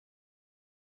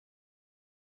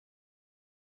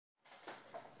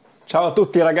Ciao a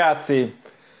tutti ragazzi,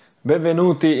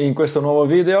 benvenuti in questo nuovo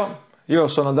video. Io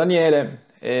sono Daniele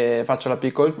e faccio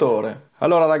l'apicoltore.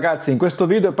 Allora ragazzi, in questo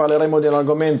video parleremo di un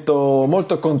argomento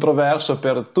molto controverso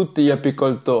per tutti gli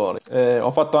apicoltori.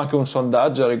 Ho fatto anche un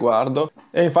sondaggio a riguardo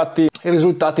e infatti i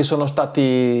risultati sono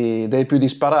stati dei più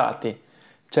disparati.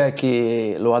 C'è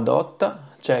chi lo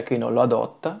adotta, c'è chi non lo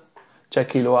adotta, c'è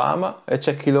chi lo ama e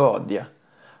c'è chi lo odia.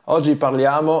 Oggi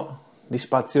parliamo di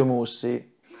Spazio Mussi.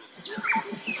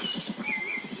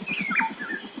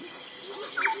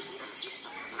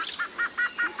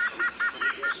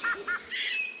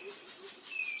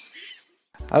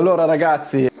 Allora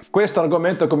ragazzi, questo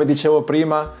argomento, come dicevo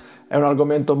prima, è un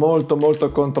argomento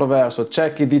molto controverso.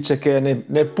 C'è chi dice che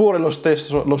neppure lo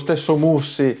stesso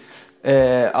Mussi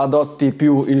adotti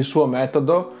più il suo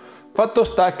metodo. Fatto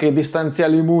sta che i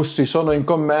distanziali Mussi sono in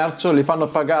commercio, li fanno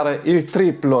pagare il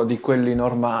triplo di quelli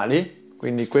normali,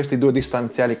 quindi questi due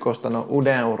distanziali costano 1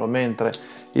 euro, mentre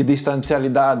i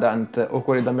distanziali da Adant o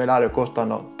quelli da melario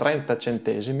costano 30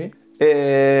 centesimi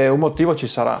e un motivo ci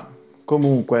sarà.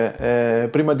 Comunque,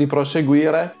 prima di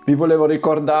proseguire vi volevo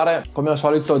ricordare come al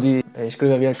solito di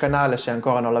iscrivervi al canale se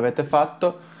ancora non l'avete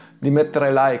fatto, di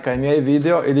mettere like ai miei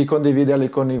video e di condividerli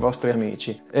con i vostri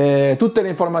amici. Tutte le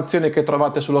informazioni che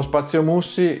trovate sullo Spazio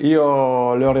Mussi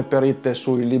io le ho reperite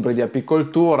sui libri di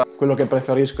apicoltura. Quello che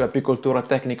preferisco è apicoltura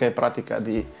tecnica e pratica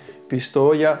di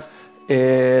Pistoia.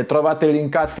 E trovate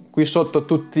linkati qui sotto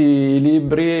tutti i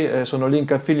libri, sono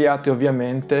link affiliati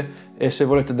ovviamente, e se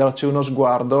volete darci uno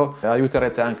sguardo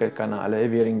aiuterete anche il canale e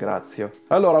vi ringrazio.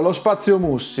 Allora, lo Spazio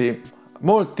Mussi,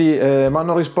 molti mi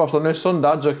hanno risposto nel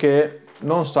sondaggio che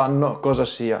non sanno cosa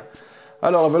sia.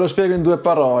 Allora ve lo spiego in 2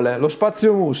 parole. Lo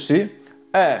Spazio Mussi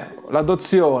è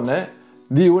l'adozione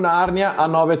di un'arnia a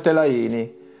 9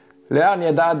 telaini. Le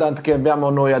arnie da Adant che abbiamo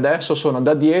noi adesso sono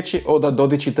da 10 o da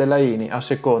 12 telaini a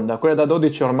seconda. Quella da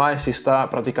 12 ormai si sta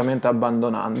praticamente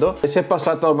abbandonando e si è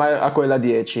passata ormai a quella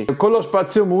 10. Con lo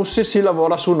Spazio Mussi si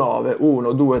lavora su 9.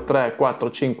 1, 2, 3,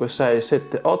 4, 5, 6,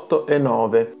 7, 8 e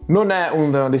 9. Non è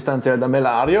un distanziale da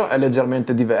melario, è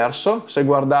leggermente diverso. Se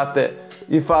guardate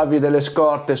i favi delle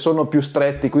scorte sono più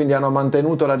stretti, quindi hanno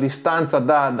mantenuto la distanza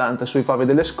da Adant sui favi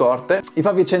delle scorte. I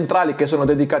favi centrali che sono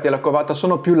dedicati alla covata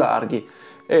sono più larghi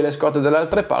e le scorte dalle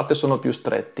altre parti sono più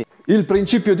stretti. Il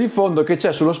principio di fondo che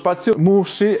c'è sullo Spazio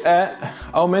Mussi è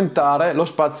aumentare lo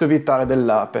spazio vitale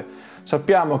dell'ape.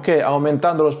 Sappiamo che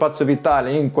aumentando lo spazio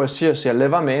vitale in qualsiasi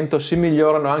allevamento si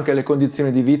migliorano anche le condizioni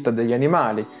di vita degli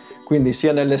animali, quindi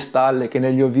sia nelle stalle che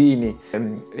negli ovini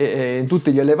e in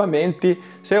tutti gli allevamenti.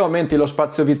 Se aumenti lo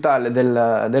spazio vitale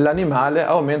dell'animale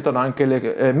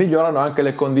migliorano anche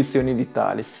le condizioni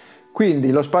vitali.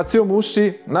 Quindi lo Spazio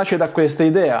Mussi nasce da questa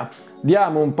idea: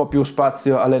 diamo un po' più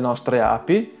spazio alle nostre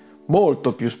api,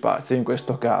 molto più spazio in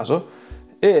questo caso,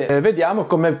 e vediamo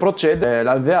come procede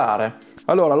l'alveare.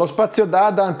 Allora, lo spazio da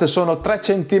Adant sono 3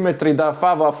 cm da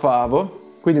favo a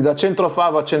favo, quindi da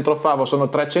centrofavo a centrofavo sono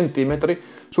 3 cm,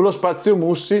 sullo Spazio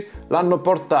Mussi l'hanno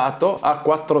portato a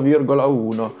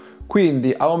 4,1,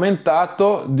 quindi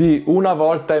aumentato di 1,5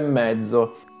 volte.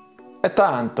 È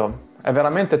tanto, è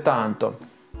veramente tanto.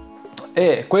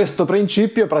 E questo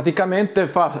principio praticamente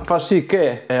fa sì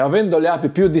che, avendo le api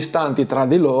più distanti tra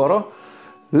di loro,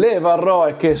 le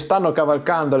varroe che stanno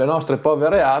cavalcando le nostre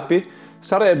povere api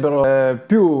sarebbero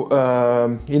più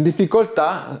in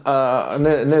difficoltà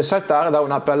nel saltare da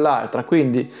un'ape all'altra,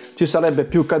 quindi ci sarebbe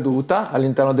più caduta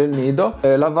all'interno del nido,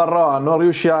 la varroa non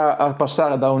riuscirà a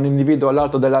passare da un individuo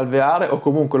all'altro dell'alveare, o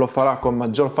comunque lo farà con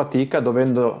maggior fatica,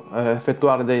 dovendo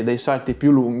effettuare dei salti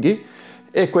più lunghi,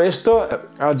 e questo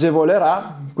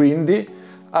agevolerà quindi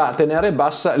a tenere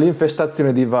bassa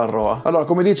l'infestazione di varroa. Allora,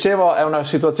 come dicevo, è una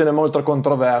situazione molto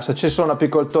controversa. Ci sono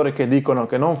apicoltori che dicono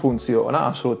che non funziona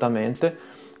assolutamente,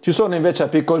 ci sono invece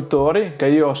apicoltori che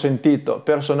io ho sentito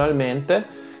personalmente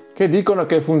che dicono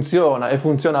che funziona, e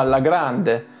funziona alla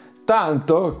grande,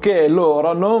 tanto che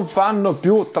loro non fanno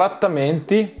più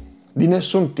trattamenti di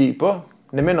nessun tipo,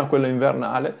 nemmeno quello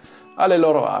invernale, alle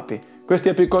loro api. Questi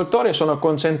apicoltori sono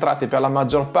concentrati per la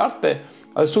maggior parte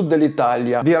al sud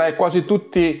dell'Italia, direi quasi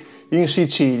tutti in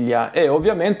Sicilia, e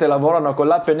ovviamente lavorano con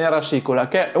l'ape nera sicula,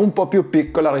 che è un po' più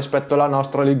piccola rispetto alla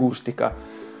nostra ligustica.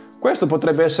 Questo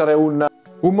potrebbe essere un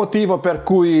motivo per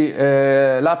cui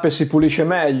l'ape si pulisce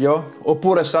meglio,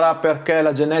 oppure sarà perché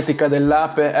la genetica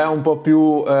dell'ape è un po'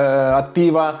 più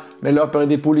attiva nelle opere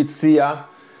di pulizia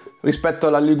rispetto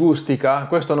alla ligustica.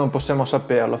 Questo non possiamo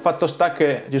saperlo. Fatto sta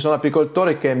che ci sono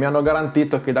apicoltori che mi hanno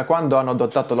garantito che da quando hanno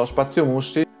adottato lo Spazio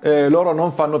Mussi loro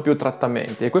non fanno più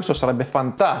trattamenti, e questo sarebbe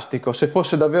fantastico. Se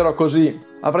fosse davvero così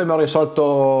avremmo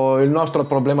risolto il nostro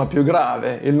problema più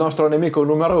grave, il nostro nemico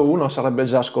numero 1 sarebbe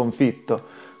già sconfitto.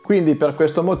 Quindi per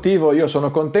questo motivo io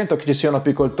sono contento che ci siano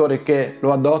apicoltori che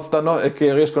lo adottano e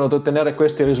che riescono ad ottenere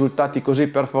questi risultati così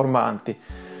performanti.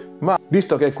 Ma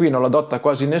visto che qui non lo adotta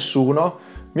quasi nessuno,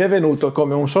 mi è venuto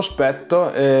come un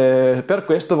sospetto e per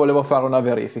questo volevo fare una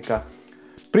verifica.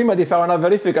 Prima di fare una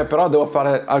verifica però devo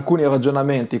fare alcuni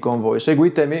ragionamenti con voi,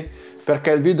 seguitemi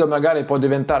perché il video magari può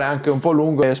diventare anche un po'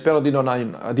 lungo e spero di non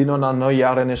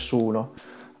annoiare nessuno.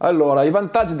 Allora, i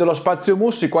vantaggi dello spazio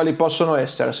Mussi quali possono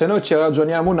essere? Se noi ci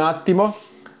ragioniamo un attimo,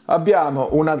 abbiamo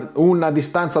una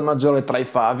distanza maggiore tra i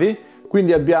favi,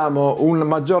 quindi abbiamo un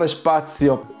maggiore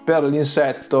spazio per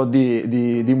l'insetto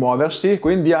di muoversi,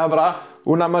 quindi avrà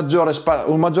un maggiore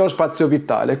spazio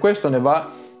vitale. Questo ne va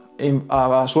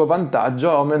a suo vantaggio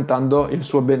aumentando il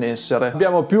suo benessere.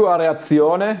 Abbiamo più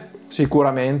areazione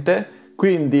sicuramente,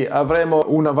 quindi avremo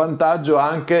un vantaggio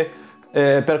anche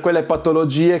per quelle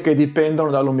patologie che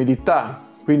dipendono dall'umidità,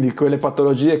 quindi quelle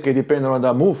patologie che dipendono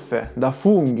da muffe, da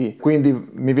funghi, quindi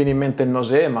mi viene in mente il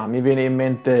nosema, mi viene in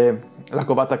mente la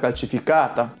covata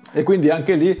calcificata e quindi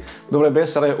anche lì dovrebbe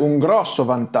essere un grosso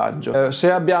vantaggio.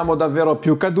 Se abbiamo davvero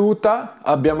più caduta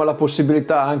abbiamo la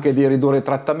possibilità anche di ridurre i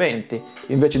trattamenti,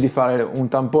 invece di fare un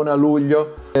tampone a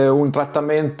luglio, un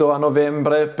trattamento a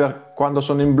novembre per quando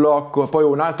sono in blocco, poi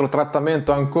un altro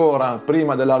trattamento ancora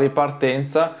prima della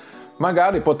ripartenza,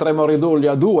 magari potremmo ridurli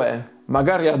a 2,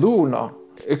 magari ad 1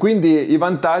 e quindi i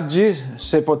vantaggi,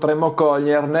 se potremmo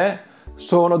coglierne,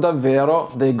 sono davvero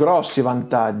dei grossi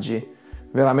vantaggi,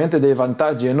 veramente dei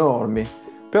vantaggi enormi.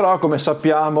 Però come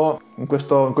sappiamo in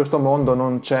questo mondo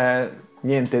non c'è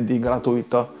niente di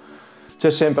gratuito,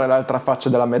 c'è sempre l'altra faccia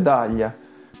della medaglia,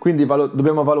 quindi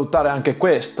dobbiamo valutare anche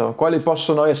questo, quali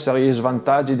possono essere gli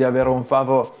svantaggi di avere un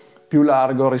favo più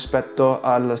largo rispetto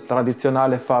al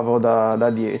tradizionale favo da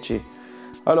 10.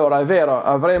 Allora è vero,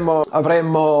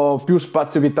 avremo più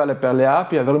spazio vitale per le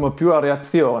api, avremo più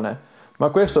areazione, ma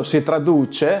questo si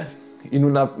traduce in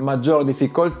una maggiore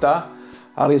difficoltà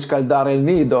a riscaldare il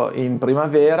nido in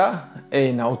primavera e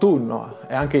in autunno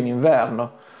e anche in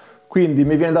inverno. Quindi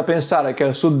mi viene da pensare che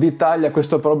al sud d'Italia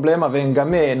questo problema venga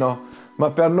meno,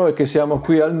 ma per noi che siamo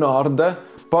qui al nord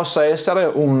possa essere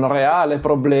un reale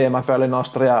problema per le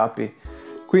nostre api.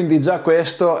 Quindi già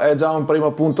questo è già un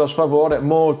primo punto a sfavore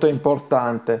molto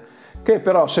importante, che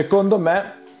però secondo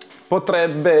me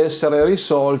potrebbe essere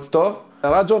risolto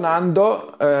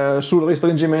ragionando sul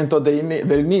restringimento dei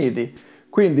nidi.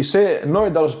 Quindi se noi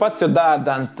dallo spazio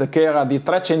d'Adant, che era di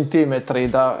 3 cm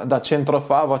da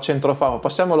centrofavo a centrofavo,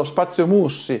 passiamo allo spazio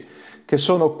Mussi, che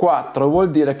sono 4, vuol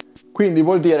dire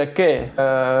che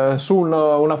su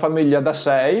una famiglia da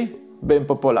 6, ben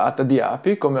popolata di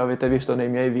api, come avete visto nei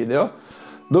miei video,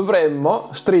 dovremmo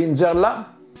stringerla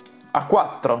a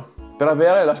 4 per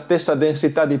avere la stessa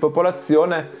densità di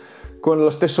popolazione con lo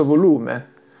stesso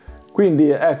volume. Quindi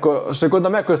ecco, secondo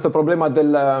me questo problema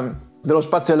dello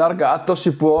spazio allargato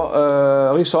si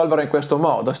può risolvere in questo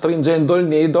modo, stringendo il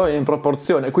nido in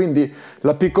proporzione. Quindi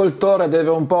l'apicoltore deve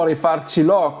un po' rifarci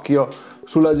l'occhio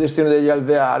sulla gestione degli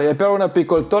alveari e per un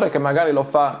apicoltore che magari lo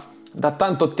fa da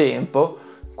tanto tempo,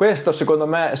 questo secondo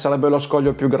me sarebbe lo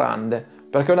scoglio più grande.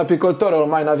 Perché un apicoltore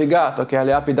ormai navigato, che ha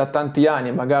le api da tanti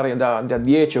anni, magari da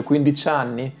 10 o 15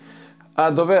 anni, a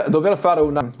dover fare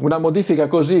una modifica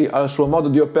così al suo modo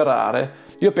di operare,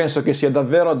 io penso che sia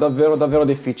davvero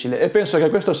difficile e penso che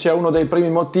questo sia uno dei primi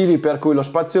motivi per cui lo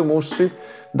spazio Mussi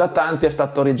da tanti è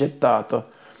stato rigettato.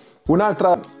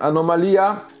 Un'altra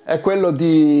anomalia è quello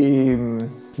di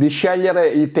scegliere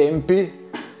i tempi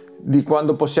di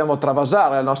quando possiamo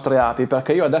travasare le nostre api,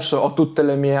 perché io adesso ho tutte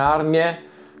le mie arnie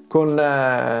con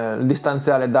il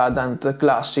distanziale d'Adant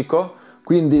classico,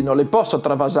 quindi non li posso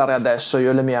travasare adesso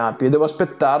io le mie api, devo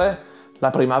aspettare la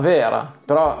primavera,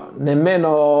 però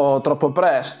nemmeno troppo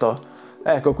presto.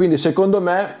 Ecco, quindi secondo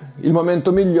me il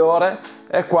momento migliore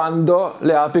è quando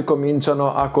le api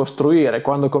cominciano a costruire,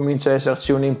 quando comincia a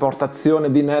esserci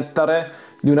un'importazione di nettare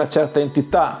di una certa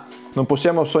entità. Non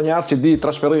possiamo sognarci di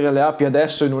trasferire le api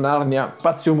adesso in un'arnia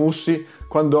Spazio Mussi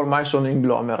quando ormai sono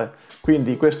inglomere.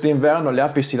 Quindi quest'inverno le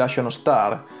api si lasciano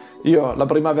stare. Io la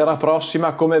primavera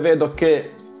prossima, come vedo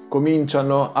che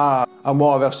cominciano a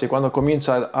muoversi, quando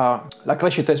comincia la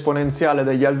crescita esponenziale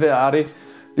degli alveari,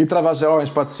 li travaserò in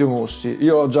Spazio Mussi.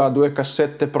 Io ho già 2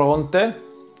 cassette pronte,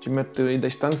 ci metto i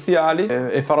distanziali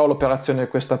e farò l'operazione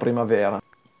questa primavera.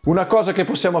 Una cosa che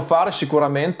possiamo fare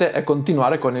sicuramente è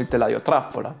continuare con il telaio a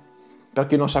trappola. Per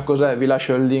chi non sa cos'è, vi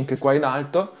lascio il link qua in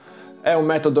alto. È un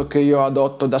metodo che io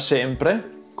adotto da sempre,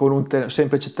 con un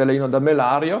semplice telaino da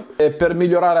melario, e per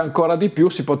migliorare ancora di più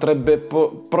si potrebbe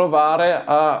provare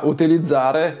a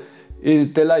utilizzare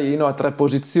il telaino a 3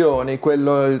 posizioni,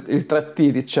 quello il 3T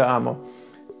diciamo,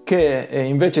 che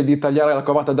invece di tagliare la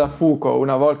covata da fuco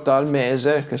una volta al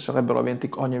mese, che sarebbero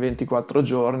ogni 24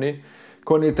 giorni,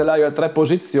 con il telaio a 3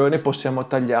 posizioni possiamo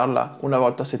tagliarla una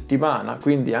volta a settimana,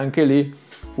 quindi anche lì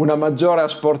una maggiore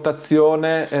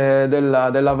asportazione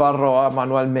della varroa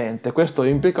manualmente. Questo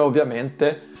implica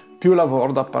ovviamente più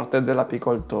lavoro da parte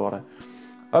dell'apicoltore.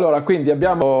 Allora, quindi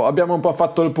abbiamo un po'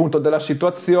 fatto il punto della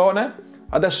situazione.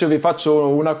 Adesso io vi faccio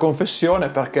una confessione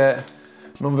perché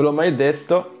non ve l'ho mai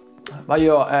detto, ma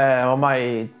io è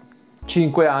ormai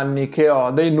 5 anni che ho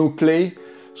dei nuclei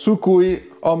su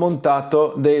cui ho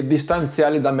montato dei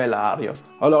distanziali da melario.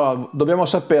 Allora, dobbiamo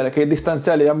sapere che i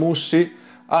distanziali a mussi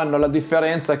hanno la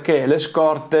differenza che le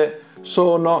scorte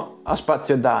sono a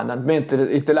spazio d'Adam, mentre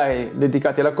i telai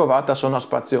dedicati alla covata sono a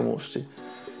spazio mussi.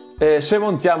 E se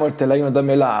montiamo il telaino da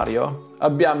melario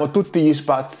abbiamo tutti gli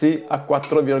spazi a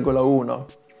 4,1,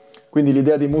 quindi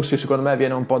l'idea di mussi secondo me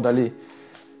viene un po' da lì.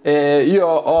 Io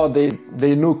ho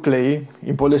dei nuclei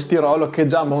in polistirolo che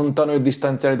già montano i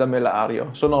distanziali da melario.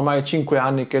 Sono ormai 5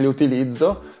 anni che li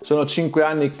utilizzo, sono 5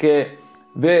 anni che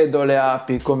vedo le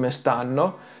api come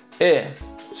stanno e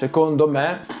secondo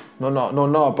me, non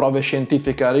ho prove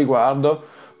scientifiche a riguardo,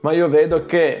 ma io vedo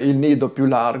che il nido più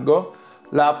largo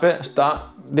l'ape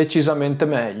sta decisamente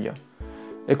meglio.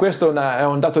 E questo è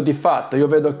un dato di fatto. Io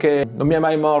vedo che non mi è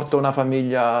mai morta una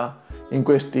famiglia in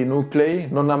questi nuclei,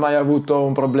 non ha mai avuto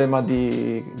un problema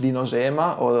di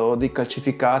nosema o di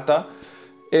calcificata,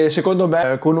 e secondo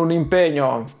me con un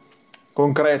impegno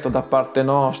concreto da parte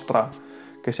nostra,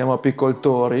 che siamo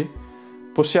apicoltori,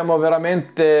 possiamo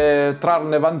veramente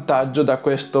trarne vantaggio da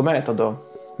questo metodo.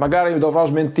 Magari dovrò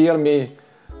smentirmi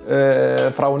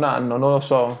fra un anno, non lo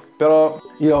so, però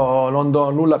io non do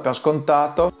nulla per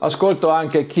scontato. Ascolto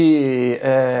anche chi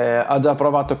ha già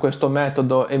provato questo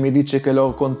metodo e mi dice che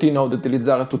lo continua ad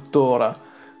utilizzare tuttora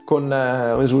con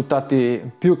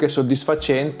risultati più che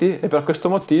soddisfacenti, e per questo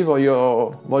motivo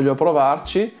io voglio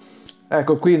provarci.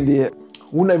 Ecco, quindi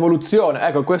un'evoluzione,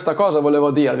 ecco, questa cosa volevo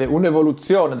dirvi,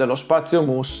 un'evoluzione dello Spazio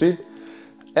Mussi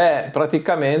è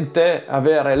praticamente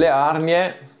avere le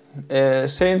arnie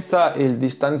senza il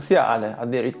distanziale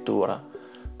addirittura.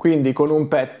 Quindi con un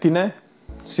pettine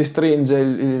si stringe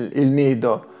il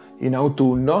nido in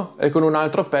autunno e con un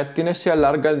altro pettine si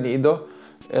allarga il nido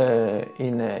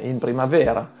in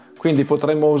primavera. Quindi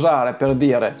potremmo usare, per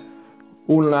dire,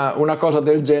 una cosa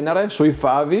del genere sui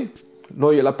favi,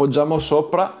 noi l'appoggiamo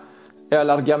sopra e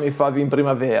allarghiamo i favi in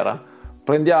primavera.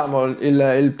 Prendiamo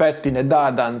il pettine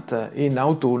d'Adant in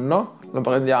autunno, lo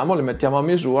prendiamo, lo mettiamo a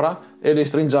misura e li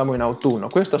stringiamo in autunno.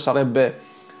 Questo sarebbe,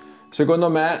 secondo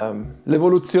me,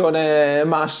 l'evoluzione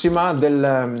massima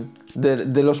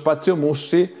dello Spazio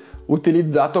Mussi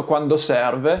utilizzato quando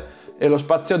serve e lo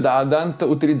spazio d'Adant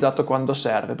utilizzato quando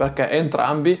serve, perché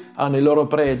entrambi hanno i loro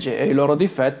pregi e i loro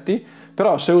difetti,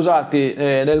 però se usati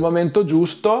nel momento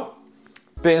giusto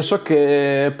penso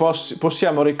che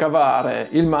possiamo ricavare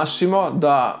il massimo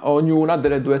da ognuna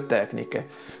delle due tecniche.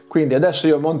 Quindi adesso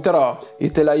io monterò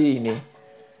i telaini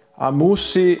a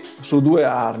mussi su 2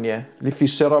 arnie, li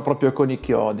fisserò proprio con i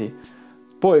chiodi,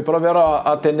 poi proverò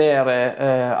a tenere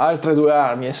altre 2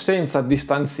 arnie senza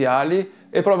distanziali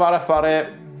e provare a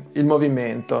fare il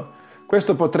movimento.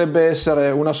 Questo potrebbe essere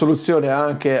una soluzione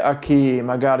anche a chi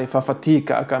magari fa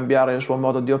fatica a cambiare il suo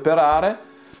modo di operare,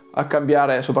 a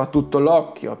cambiare soprattutto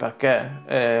l'occhio, perché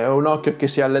è un occhio che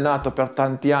si è allenato per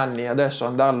tanti anni, adesso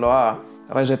andarlo a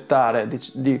resettare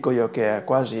dico io che è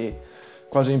quasi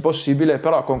impossibile,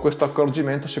 però con questo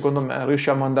accorgimento secondo me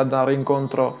riusciamo ad andare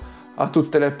incontro a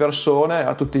tutte le persone,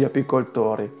 a tutti gli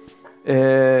apicoltori.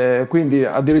 Quindi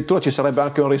addirittura ci sarebbe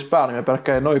anche un risparmio,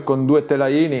 perché noi con 2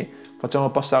 telaini facciamo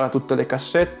passare tutte le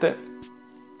cassette,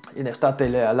 in estate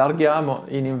le allarghiamo,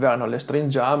 in inverno le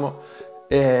stringiamo,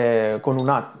 cioè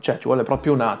ci vuole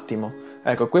proprio un attimo.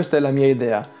 Ecco, questa è la mia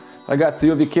idea. Ragazzi,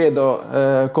 io vi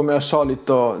chiedo come al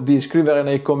solito di scrivere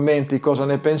nei commenti cosa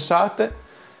ne pensate,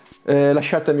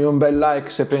 lasciatemi un bel like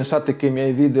se pensate che i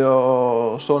miei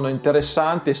video sono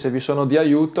interessanti e se vi sono di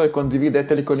aiuto, e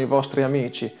condivideteli con i vostri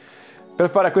amici. Per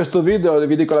fare questo video,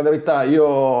 vi dico la verità, io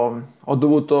ho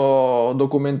dovuto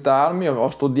documentarmi, ho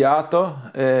studiato,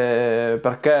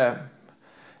 perché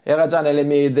era già nelle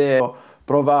mie idee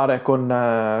provare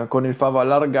con il favo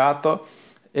allargato,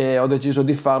 e ho deciso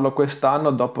di farlo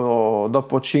quest'anno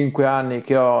dopo 5 anni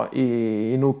che ho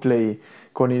i nuclei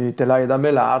con i telai da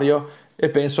melario, e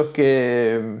penso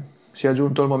che sia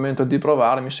giunto il momento di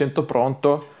provare. Mi sento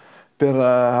pronto per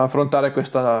affrontare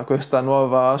questa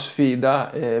nuova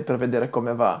sfida e per vedere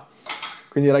come va.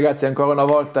 Quindi ragazzi, ancora una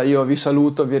volta io vi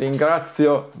saluto, vi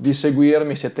ringrazio di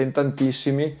seguirmi, siete in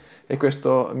tantissimi e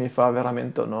questo mi fa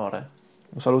veramente onore.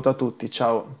 Un saluto a tutti,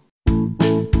 ciao!